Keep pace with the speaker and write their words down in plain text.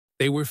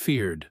They were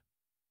feared,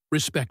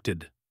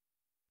 respected,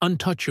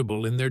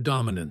 untouchable in their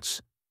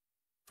dominance.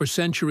 For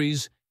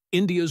centuries,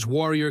 India's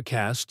warrior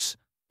castes,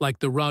 like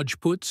the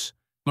Rajputs,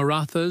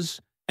 Marathas,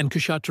 and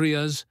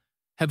Kshatriyas,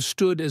 have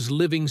stood as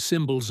living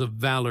symbols of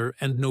valor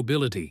and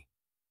nobility.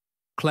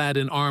 Clad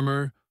in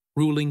armor,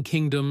 ruling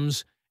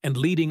kingdoms, and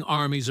leading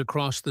armies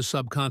across the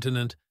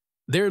subcontinent,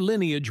 their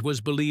lineage was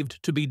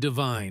believed to be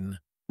divine,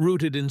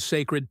 rooted in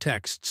sacred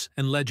texts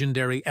and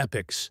legendary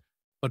epics.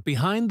 But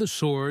behind the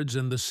swords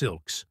and the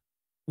silks,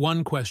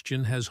 one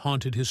question has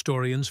haunted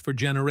historians for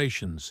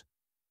generations.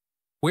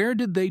 Where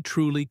did they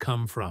truly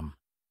come from?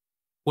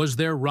 Was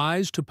their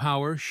rise to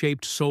power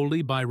shaped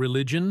solely by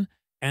religion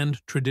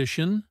and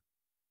tradition?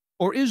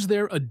 Or is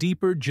there a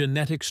deeper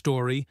genetic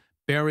story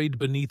buried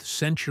beneath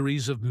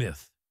centuries of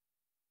myth?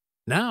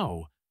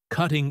 Now,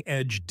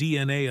 cutting-edge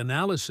DNA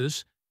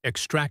analysis,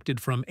 extracted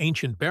from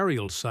ancient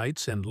burial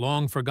sites and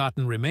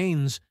long-forgotten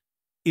remains,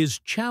 is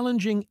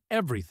challenging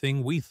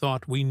everything we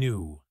thought we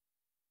knew.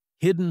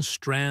 Hidden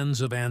strands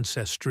of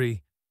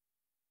ancestry,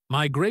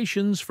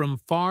 migrations from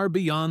far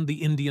beyond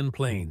the Indian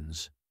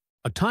plains,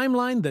 a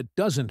timeline that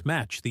doesn't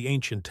match the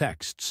ancient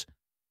texts.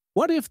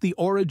 What if the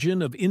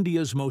origin of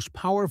India's most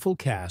powerful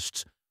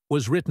castes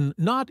was written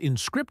not in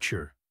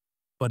scripture,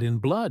 but in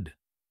blood?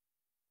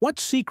 What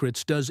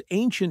secrets does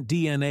ancient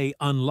DNA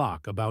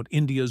unlock about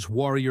India's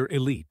warrior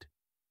elite?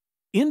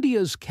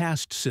 India's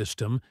caste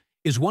system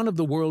is one of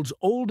the world's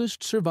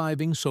oldest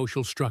surviving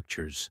social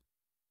structures,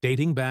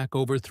 dating back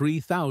over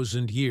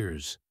 3,000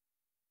 years.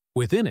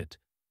 Within it,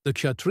 the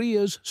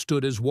Kshatriyas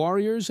stood as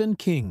warriors and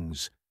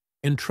kings,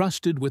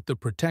 entrusted with the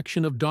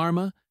protection of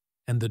Dharma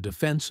and the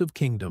defense of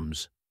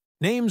kingdoms.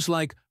 Names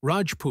like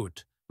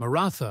Rajput,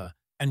 Maratha,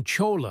 and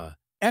Chola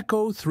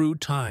echo through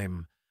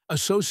time,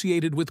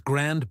 associated with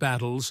grand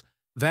battles,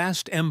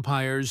 vast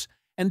empires,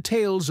 and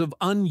tales of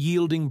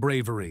unyielding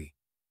bravery.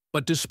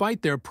 But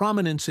despite their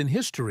prominence in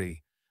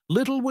history,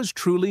 little was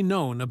truly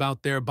known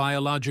about their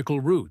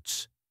biological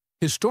roots.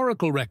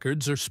 Historical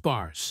records are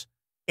sparse,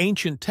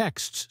 ancient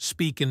texts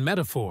speak in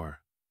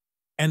metaphor,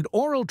 and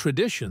oral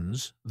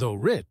traditions, though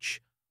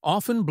rich,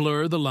 often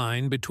blur the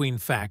line between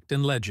fact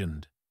and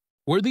legend.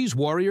 Were these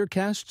warrior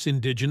castes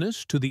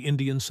indigenous to the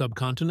Indian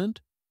subcontinent?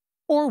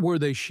 Or were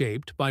they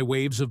shaped by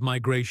waves of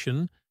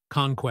migration,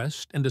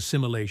 conquest, and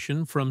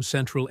assimilation from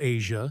Central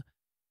Asia,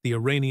 the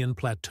Iranian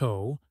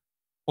Plateau,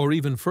 or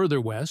even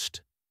further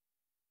west?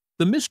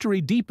 The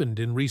mystery deepened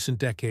in recent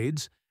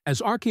decades as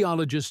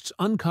archaeologists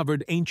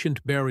uncovered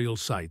ancient burial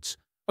sites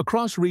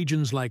across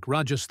regions like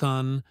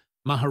Rajasthan,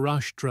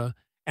 Maharashtra,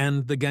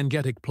 and the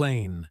Gangetic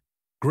Plain,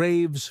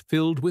 graves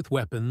filled with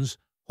weapons,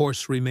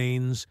 horse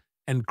remains,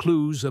 and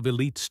clues of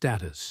elite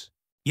status.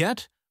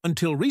 Yet,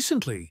 until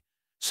recently,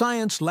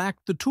 science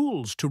lacked the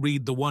tools to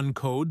read the one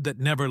code that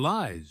never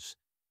lies: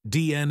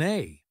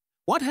 DNA.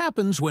 What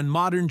happens when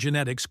modern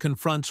genetics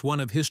confronts one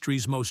of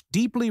history's most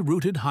deeply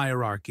rooted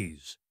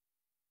hierarchies?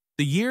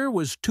 The year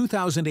was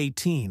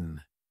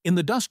 2018. In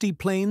the dusty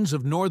plains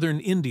of northern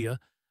India,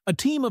 a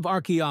team of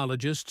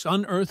archaeologists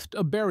unearthed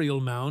a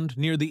burial mound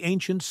near the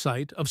ancient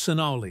site of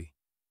Sonauli.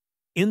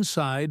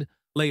 Inside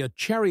lay a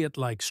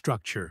chariot-like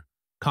structure,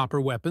 copper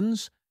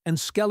weapons, and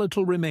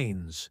skeletal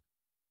remains,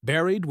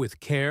 buried with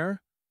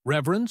care,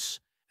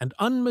 reverence, and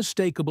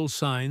unmistakable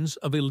signs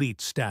of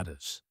elite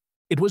status.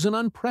 It was an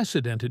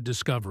unprecedented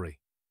discovery.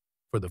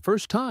 For the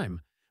first time,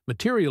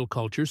 material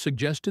culture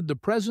suggested the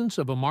presence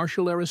of a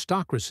martial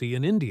aristocracy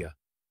in India,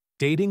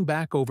 dating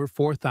back over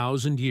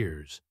 4,000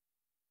 years.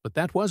 But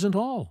that wasn't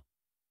all.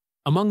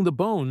 Among the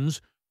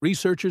bones,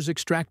 researchers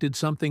extracted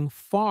something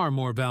far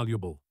more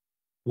valuable: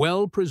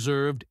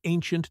 well-preserved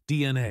ancient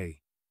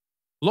DNA.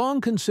 Long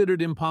considered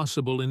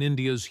impossible in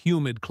India's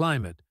humid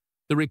climate,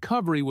 the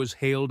recovery was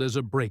hailed as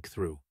a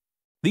breakthrough.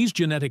 These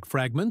genetic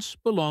fragments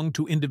belonged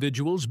to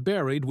individuals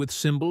buried with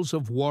symbols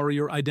of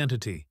warrior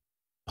identity,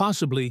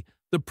 possibly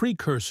the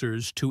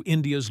precursors to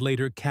India's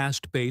later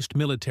caste-based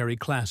military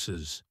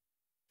classes.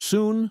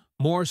 Soon,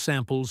 more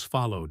samples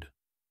followed,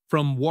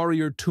 from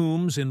warrior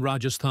tombs in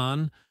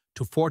Rajasthan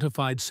to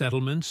fortified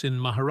settlements in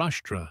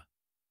Maharashtra.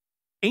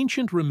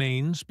 Ancient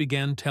remains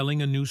began telling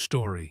a new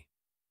story,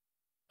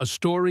 a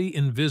story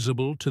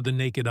invisible to the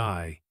naked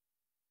eye,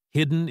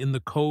 hidden in the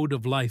code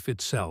of life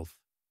itself.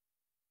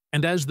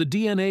 And as the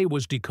DNA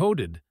was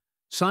decoded,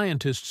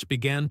 scientists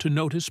began to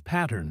notice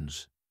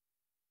patterns.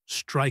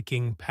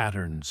 Striking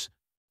patterns.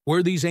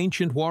 Were these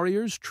ancient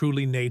warriors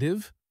truly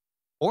native?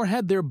 Or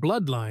had their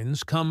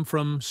bloodlines come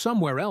from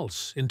somewhere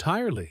else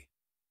entirely?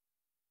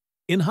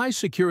 In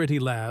high-security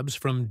labs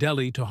from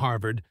Delhi to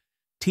Harvard,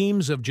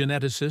 teams of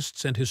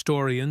geneticists and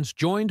historians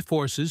joined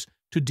forces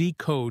to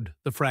decode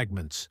the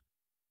fragments.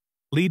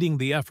 Leading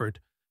the effort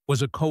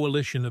was a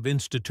coalition of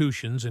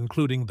institutions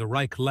including the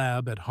Reich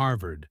Lab at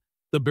Harvard,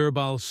 the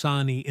Birbal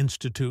Sahni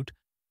Institute,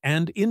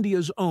 and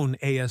India's own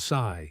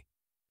ASI,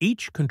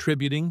 each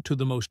contributing to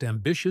the most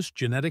ambitious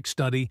genetic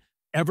study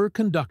ever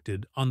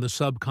conducted on the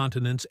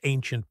subcontinent's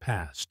ancient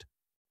past.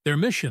 Their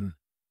mission: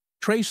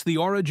 trace the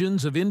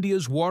origins of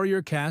India's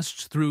warrior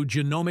castes through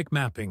genomic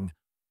mapping,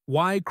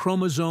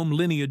 Y-chromosome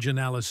lineage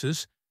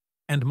analysis,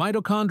 and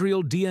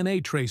mitochondrial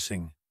DNA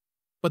tracing.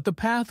 But the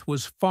path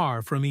was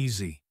far from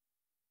easy.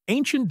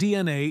 Ancient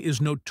DNA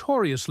is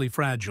notoriously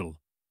fragile,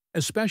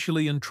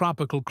 especially in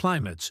tropical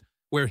climates,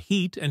 where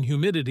heat and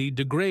humidity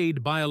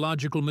degrade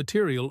biological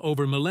material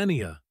over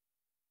millennia.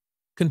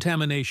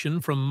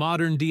 Contamination from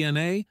modern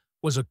DNA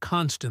was a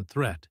constant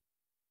threat.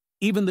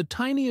 Even the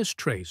tiniest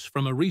trace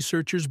from a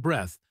researcher's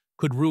breath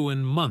could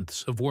ruin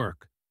months of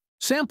work.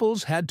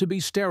 Samples had to be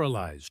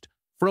sterilized,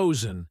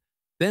 frozen,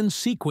 then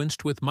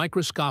sequenced with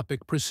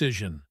microscopic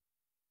precision.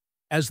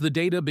 As the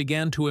data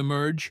began to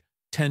emerge,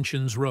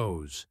 tensions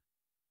rose.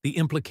 The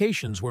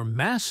implications were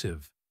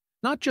massive,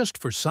 not just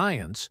for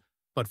science,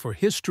 but for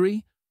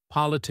history,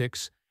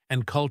 politics,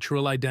 and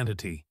cultural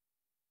identity.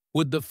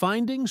 Would the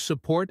findings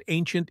support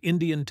ancient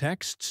Indian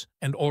texts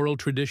and oral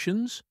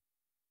traditions?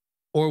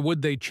 Or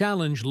would they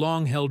challenge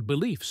long-held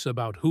beliefs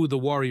about who the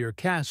warrior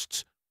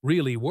castes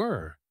really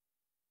were?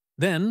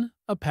 Then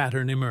a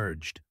pattern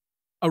emerged,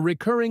 a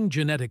recurring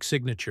genetic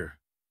signature,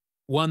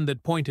 one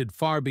that pointed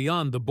far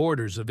beyond the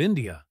borders of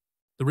India.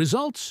 The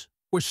results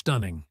were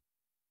stunning.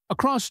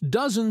 Across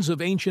dozens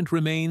of ancient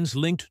remains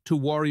linked to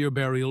warrior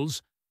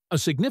burials, a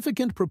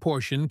significant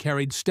proportion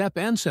carried steppe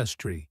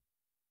ancestry,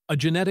 a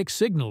genetic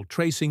signal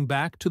tracing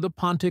back to the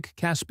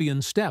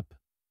Pontic-Caspian steppe,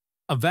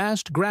 a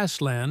vast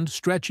grassland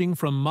stretching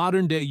from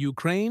modern-day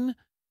Ukraine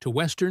to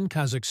western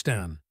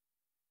Kazakhstan.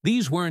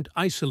 These weren't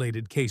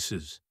isolated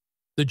cases.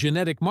 The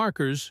genetic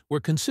markers were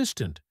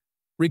consistent,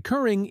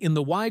 recurring in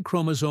the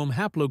Y-chromosome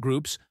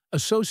haplogroups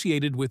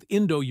associated with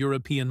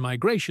Indo-European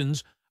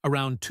migrations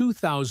around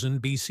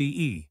 2000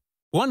 BCE.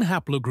 One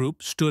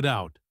haplogroup stood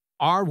out,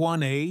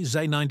 R1a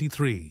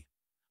Z93,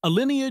 a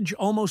lineage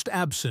almost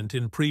absent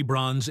in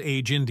pre-Bronze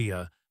Age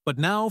India, but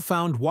now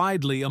found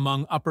widely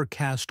among upper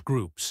caste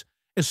groups,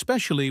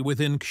 especially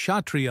within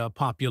Kshatriya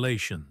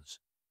populations.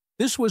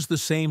 This was the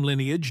same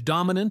lineage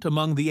dominant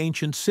among the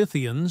ancient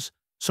Scythians,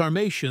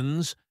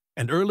 Sarmatians,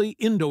 and early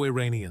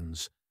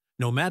Indo-Iranians,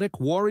 nomadic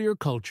warrior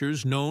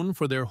cultures known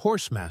for their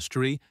horse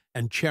mastery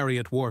and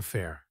chariot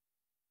warfare.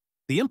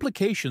 The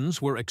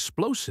implications were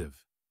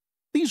explosive.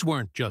 These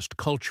weren't just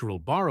cultural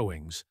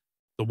borrowings.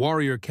 The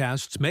warrior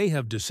castes may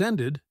have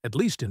descended, at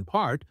least in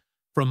part,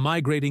 from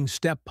migrating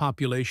steppe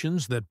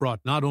populations that brought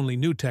not only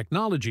new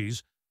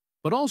technologies,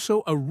 but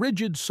also a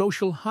rigid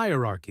social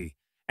hierarchy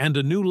and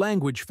a new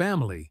language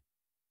family,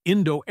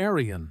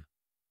 Indo-Aryan.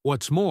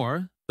 What's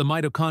more, the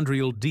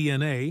mitochondrial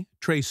DNA,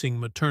 tracing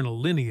maternal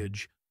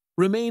lineage,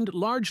 remained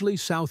largely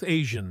South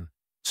Asian,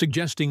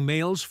 suggesting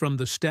males from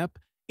the steppe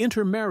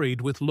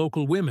intermarried with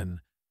local women,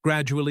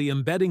 gradually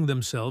embedding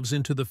themselves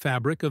into the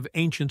fabric of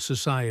ancient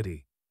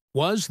society.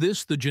 Was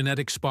this the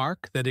genetic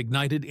spark that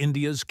ignited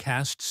India's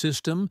caste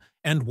system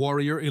and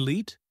warrior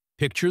elite?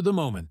 Picture the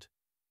moment.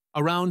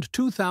 Around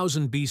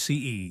 2000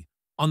 BCE,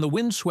 on the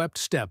windswept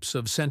steppes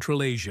of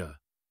Central Asia,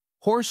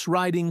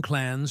 horse-riding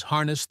clans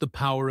harnessed the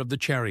power of the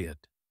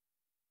chariot.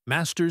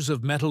 Masters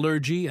of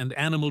metallurgy and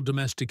animal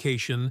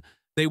domestication,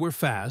 they were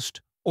fast,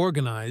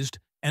 organized,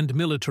 and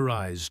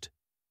militarized.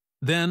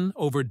 Then,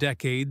 over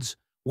decades,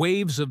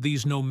 waves of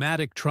these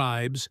nomadic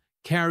tribes,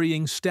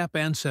 carrying steppe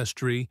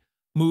ancestry,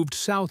 moved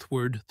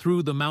southward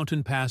through the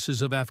mountain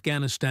passes of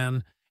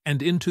Afghanistan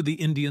and into the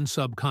Indian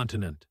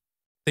subcontinent.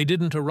 They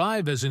didn't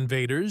arrive as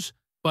invaders,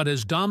 but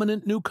as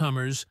dominant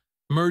newcomers,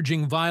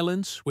 merging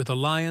violence with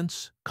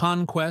alliance,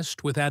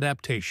 conquest with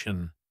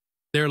adaptation.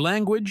 Their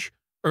language,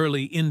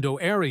 early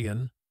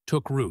Indo-Aryan,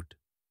 took root.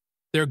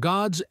 Their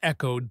gods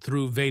echoed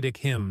through Vedic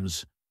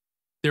hymns.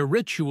 Their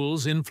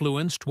rituals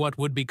influenced what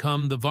would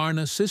become the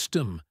Varna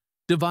system,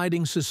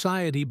 dividing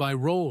society by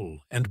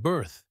role and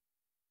birth.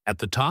 At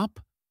the top,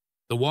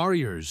 the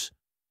warriors,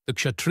 the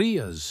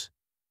Kshatriyas,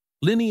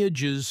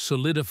 lineages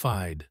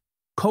solidified,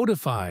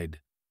 codified,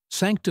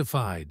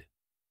 sanctified.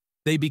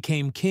 They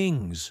became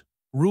kings,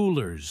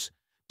 rulers,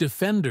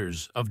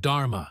 defenders of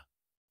Dharma.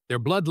 Their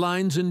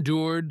bloodlines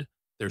endured,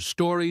 their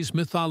stories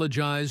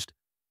mythologized,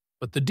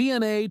 but the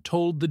DNA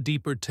told the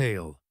deeper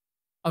tale,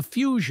 a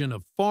fusion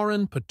of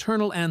foreign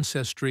paternal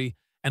ancestry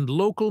and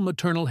local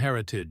maternal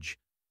heritage,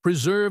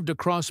 preserved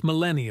across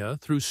millennia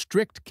through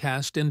strict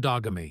caste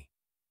endogamy.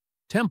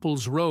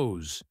 Temples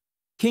rose,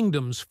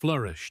 kingdoms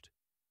flourished,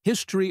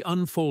 history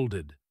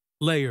unfolded,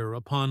 layer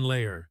upon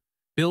layer,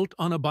 built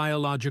on a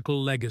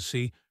biological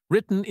legacy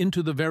written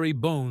into the very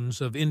bones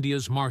of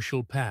India's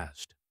martial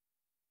past.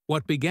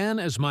 What began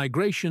as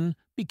migration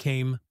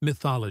became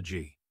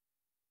mythology.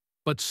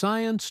 But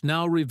science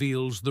now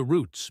reveals the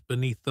roots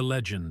beneath the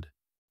legend.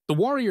 The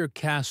warrior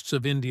castes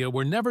of India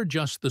were never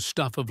just the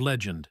stuff of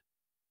legend.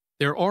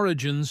 Their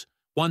origins,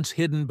 once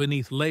hidden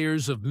beneath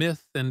layers of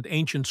myth and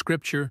ancient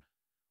scripture,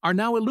 are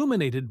now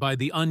illuminated by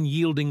the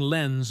unyielding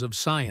lens of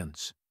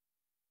science.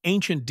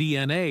 Ancient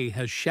DNA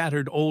has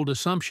shattered old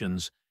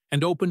assumptions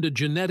and opened a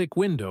genetic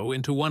window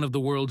into one of the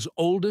world's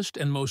oldest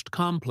and most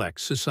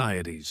complex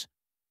societies.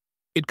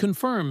 It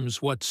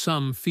confirms what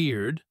some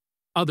feared,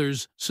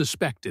 others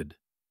suspected,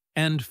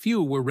 and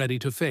few were ready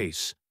to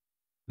face.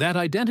 That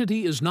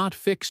identity is not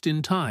fixed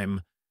in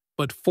time,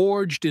 but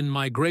forged in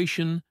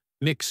migration,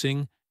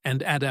 mixing,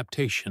 and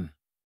adaptation.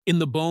 In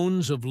the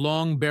bones of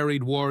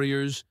long-buried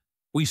warriors,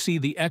 we see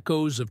the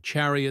echoes of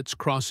chariots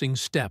crossing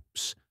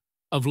steppes,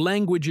 of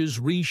languages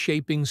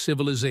reshaping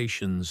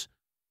civilizations,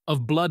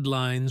 of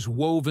bloodlines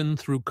woven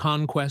through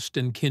conquest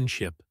and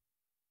kinship.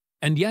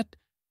 And yet,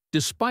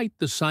 despite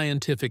the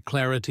scientific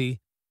clarity,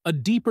 a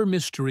deeper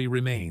mystery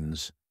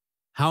remains.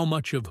 How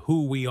much of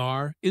who we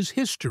are is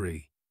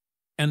history,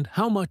 and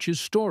how much is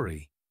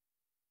story?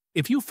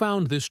 If you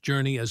found this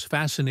journey as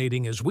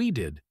fascinating as we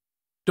did,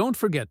 don't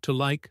forget to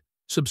like,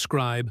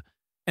 subscribe,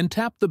 and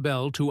tap the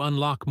bell to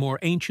unlock more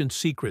ancient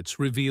secrets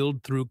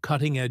revealed through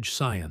cutting-edge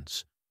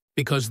science.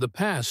 Because the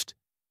past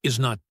is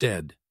not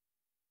dead.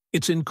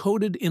 It's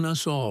encoded in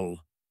us all,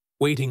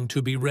 waiting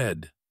to be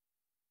read.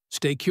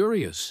 Stay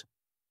curious,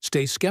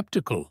 stay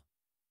skeptical,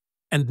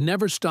 and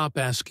never stop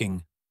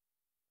asking,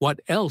 what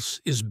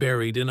else is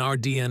buried in our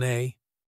DNA?